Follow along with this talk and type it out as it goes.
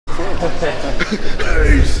All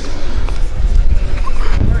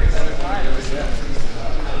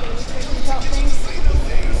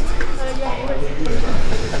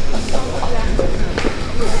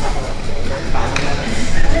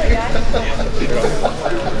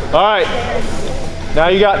right, now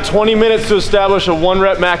you got 20 minutes to establish a 1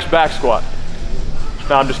 rep max back squat.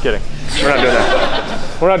 No, I'm just kidding. We're not doing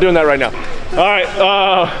that. We're not doing that right now. All right,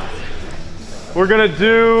 we're gonna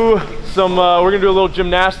do some, we're gonna do a little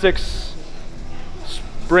gymnastics,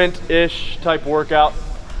 sprint-ish type workout.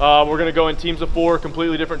 We're gonna go in teams of 4,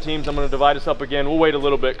 completely different teams. I'm gonna divide us up again. We'll wait a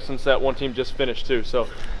little bit since that one team just finished too. So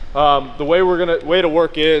the way way to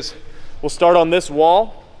work is, we'll start on this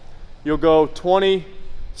wall. You'll go 20,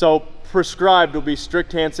 so prescribed will be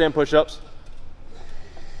strict handstand push-ups.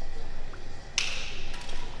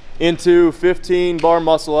 Into 15 bar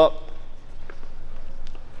muscle up.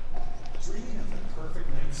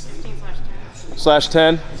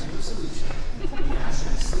 /10.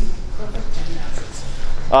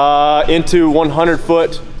 Into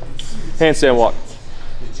 100-foot handstand walk.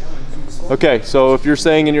 Okay, so if you're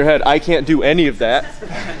saying in your head, I can't do any of that,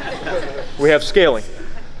 we have scaling.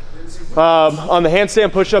 On the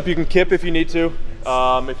handstand push-up, you can kip if you need to.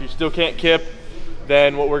 If you still can't kip,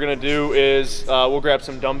 then what we're gonna do is we'll grab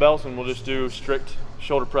some dumbbells and we'll just do strict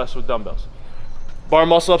shoulder press with dumbbells. Bar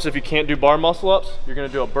muscle-ups, if you can't do bar muscle-ups, you're gonna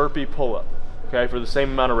do a burpee pull-up, okay, for the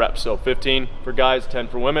same amount of reps. So 15 for guys, 10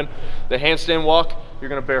 for women. The handstand walk, you're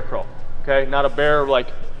gonna bear crawl, okay? Not a bear like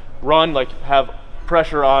run, like have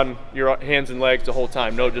pressure on your hands and legs the whole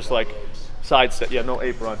time. No, just like side step, yeah, no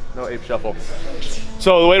ape run, no ape shuffle.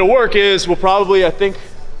 So the way to work is we'll probably, I think,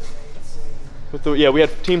 we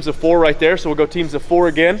had teams of 4 right there, so we'll go teams of 4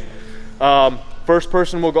 again. First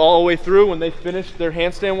person will go all the way through. When they finish their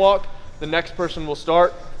handstand walk, the next person will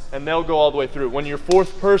start and they'll go all the way through. When your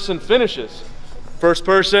 4th person finishes, first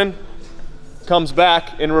person comes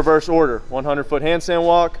back in reverse order. 100-foot handstand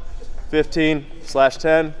walk,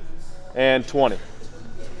 15/10, and 20.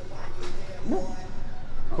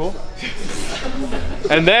 Cool.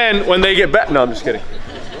 And then when they get back, no, I'm just kidding.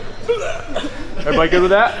 Everybody good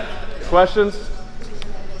with that? Questions?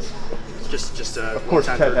 Just of course,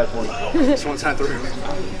 Ted has one. Just one time through.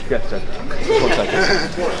 Yes, Ted. Just 1 second.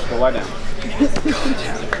 So lie down.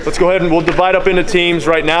 Let's go ahead and we'll divide up into teams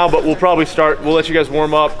right now, but we'll probably start. We'll let you guys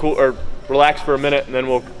warm up, cool, or relax for a minute, and then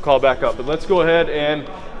we'll call back up. But let's go ahead and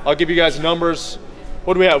I'll give you guys numbers.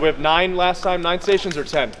 What do we have? We have 9 last time. 9 stations or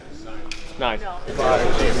 10? 9.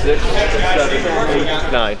 5, 6, 7,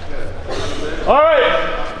 8, 9. All right.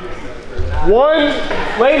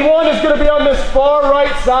 Lane 1 is going to be on this far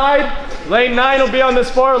right side. Lane 9 will be on this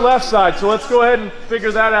far left side. So let's go ahead and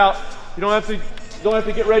figure that out. You don't have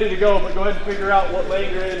to get ready to go, but go ahead and figure out what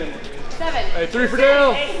lane you're in. 7. Hey, 3 for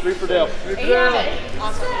Dale. 3 for Dale. 3 for Dale.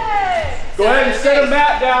 Awesome. Go ahead and set a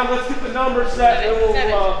mat down. Let's get the numbers set, and we'll do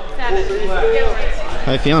that.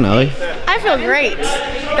 How you feeling, Ellie? I feel great.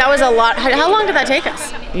 That was a lot. How long did that take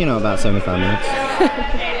us? You know, about 75 minutes.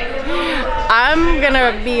 I'm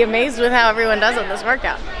gonna be amazed with how everyone does on this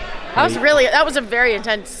workout. That was a very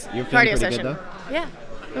intense cardio session. Good, yeah.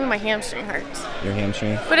 Ooh, my hamstring hurts. Your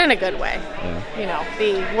hamstring? But in a good way. Yeah. You know,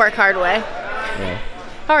 the work hard way. Yeah.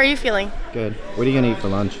 How are you feeling? Good. What are you gonna eat for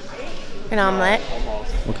lunch? An omelet.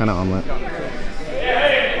 What kind of omelet?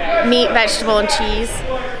 Meat, vegetable, and cheese.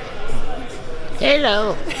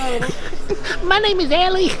 Hello. My name is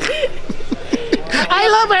Ellie. I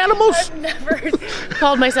love animals. I've never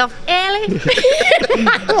called myself Ellie.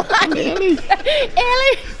 Ellie.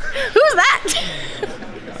 Ellie? Who's that?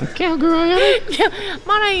 Cowgirl Ellie. Yeah,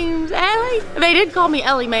 my name's Ellie. They did call me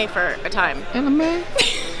Ellie Mae for a time. Ellie Mae.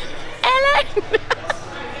 Ellie.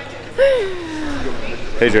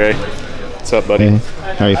 Hey, Dre. What's up, buddy?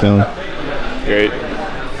 Hey. How are you feeling? Great.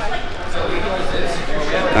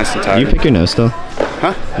 Nice and tired. Do you pick your nose still?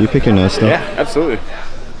 Huh? Do you pick your nose still? Yeah, absolutely.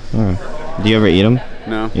 Oh. Do you ever eat them?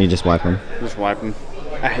 No. Or you just wipe them? Just wipe them.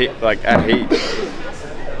 I hate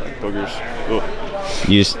boogers. Ugh.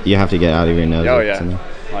 You have to get out of your nose. Oh yeah.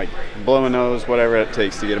 Like blow my nose, whatever it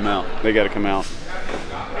takes to get them out. They got to come out.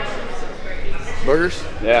 Burgers?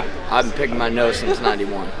 Yeah. I've been picking my nose since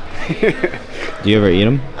 '91. Do you ever eat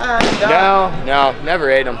them? No, never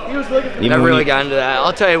ate them. Even Never when really you- got into that.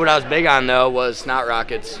 I'll tell you what I was big on though was snot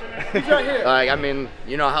rockets. Like, I mean,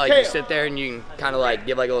 you know how like you sit there and you can kind of like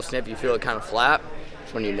give like a little snip, you feel it kind of flap.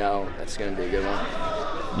 That's when you know that's gonna be a good one.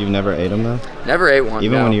 You've never ate them though? Never ate one.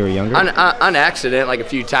 Even no. when you were younger? On accident, like a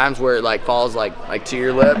few times where it like falls like to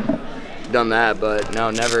your lip. Done that, but no,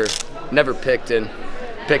 never picked and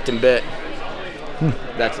bit.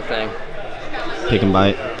 That's the thing. Pick and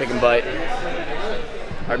bite. Pick and bite.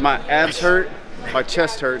 My abs hurt, My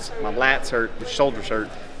chest hurts, my lats hurt, my shoulders hurt,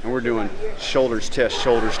 and we're doing shoulders, chest,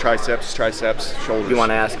 shoulders, triceps, triceps, shoulders. You want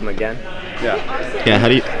to ask him again? Yeah. Yeah.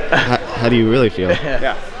 How do you really feel?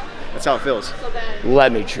 Yeah. That's how it feels.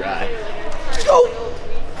 Let me try. Oh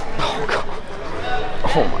God.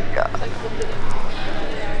 Oh my God.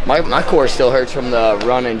 My core still hurts from the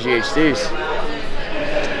run and GHDs.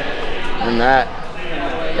 And that.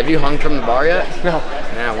 Have you hung from the bar yet? No.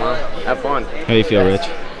 Yeah, well, have fun. How do you feel, Rich?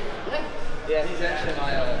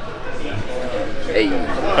 Hey.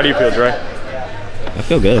 How do you feel, Dre? I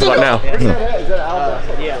feel good. What now?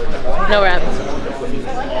 No rep.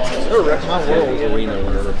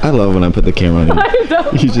 I love when I put the camera on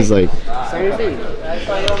you. He's just like. I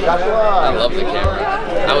love the camera.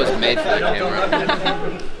 I was made for the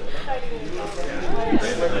camera.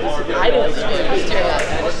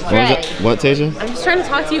 What, Tasia? I'm just trying to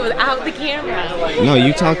talk to you without the camera. No,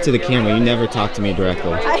 you talk to the camera. You never talk to me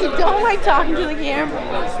directly. I don't like talking to the camera.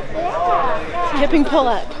 Hipping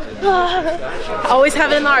pull-up. Always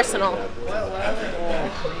have it in the arsenal.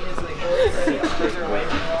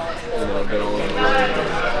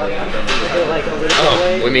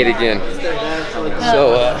 Oh, we meet again.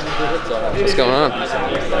 So, what's going on?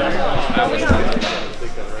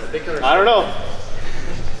 I don't know.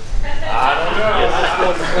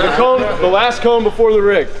 The cone, the last cone before the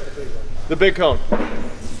rig. The big cone.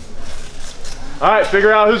 All right,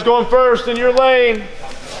 figure out who's going first in your lane.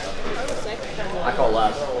 I call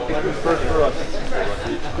last. First for us.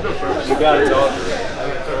 You got it, dog.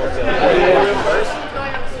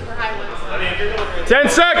 10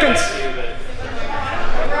 seconds.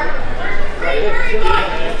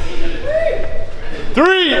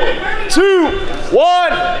 3, 2,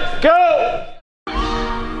 1, go.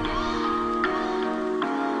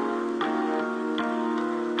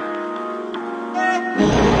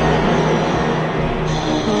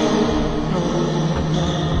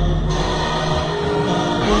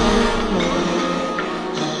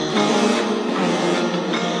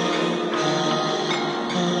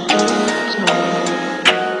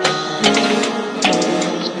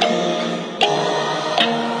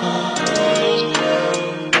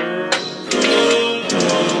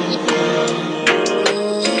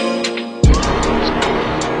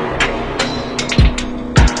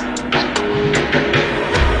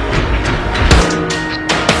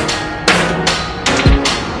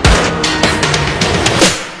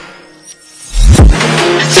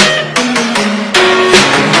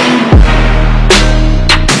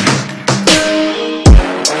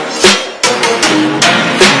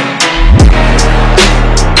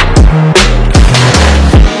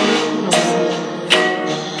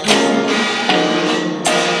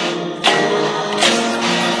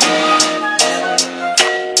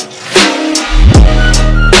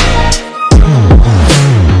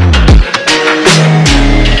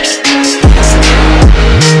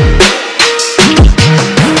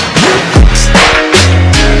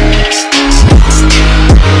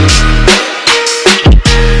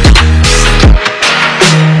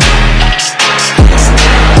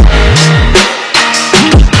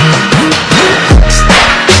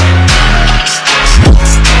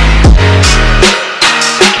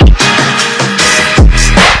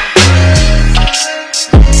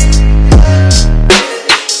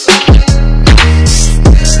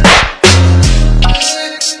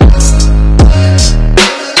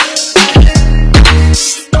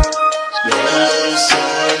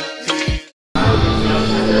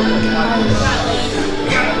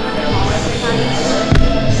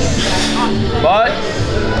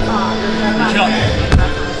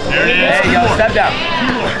 Step down.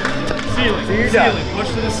 Ceiling. So you're done. Push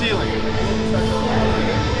to the ceiling. 2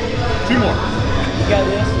 more. You got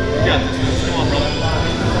this? You got this. Come on, brother.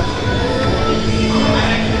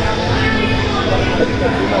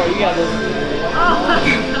 2 more. You got this.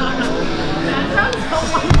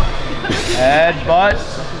 Head, butt.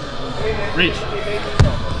 Reach.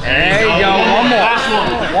 There you go. One more. Last one.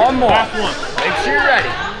 One more. Last one. Make sure you're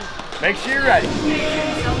ready. Make sure you're ready.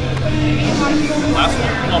 Last one.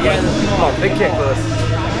 Come on, buddy. Come on, big kick for us.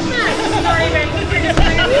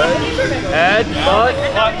 Head, butt.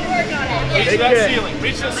 Reach to that ceiling.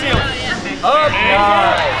 Reach to the ceiling. Up.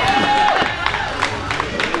 Nice.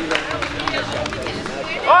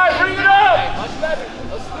 All right, bring it up.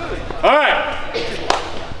 All right.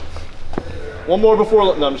 One more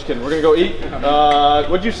before. No, I'm just kidding. We're gonna go eat.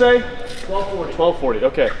 What'd you say? 12:40. 12:40.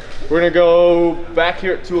 Okay. We're gonna go back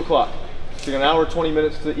here at 2 o'clock. Take an hour, 20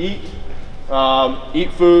 minutes to eat.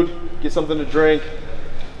 Eat food. Get something to drink.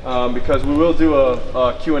 Because we will do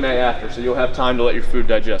a Q&A after, so you'll have time to let your food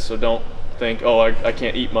digest. So don't think, oh, I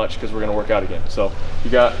can't eat much because we're gonna work out again. So you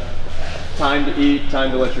got time to eat, time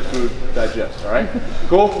to let your food digest, all right?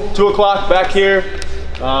 Cool, 2 o'clock back here.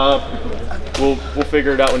 We'll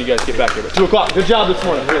figure it out when you guys get back here, but 2 o'clock, good job this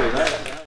morning, really.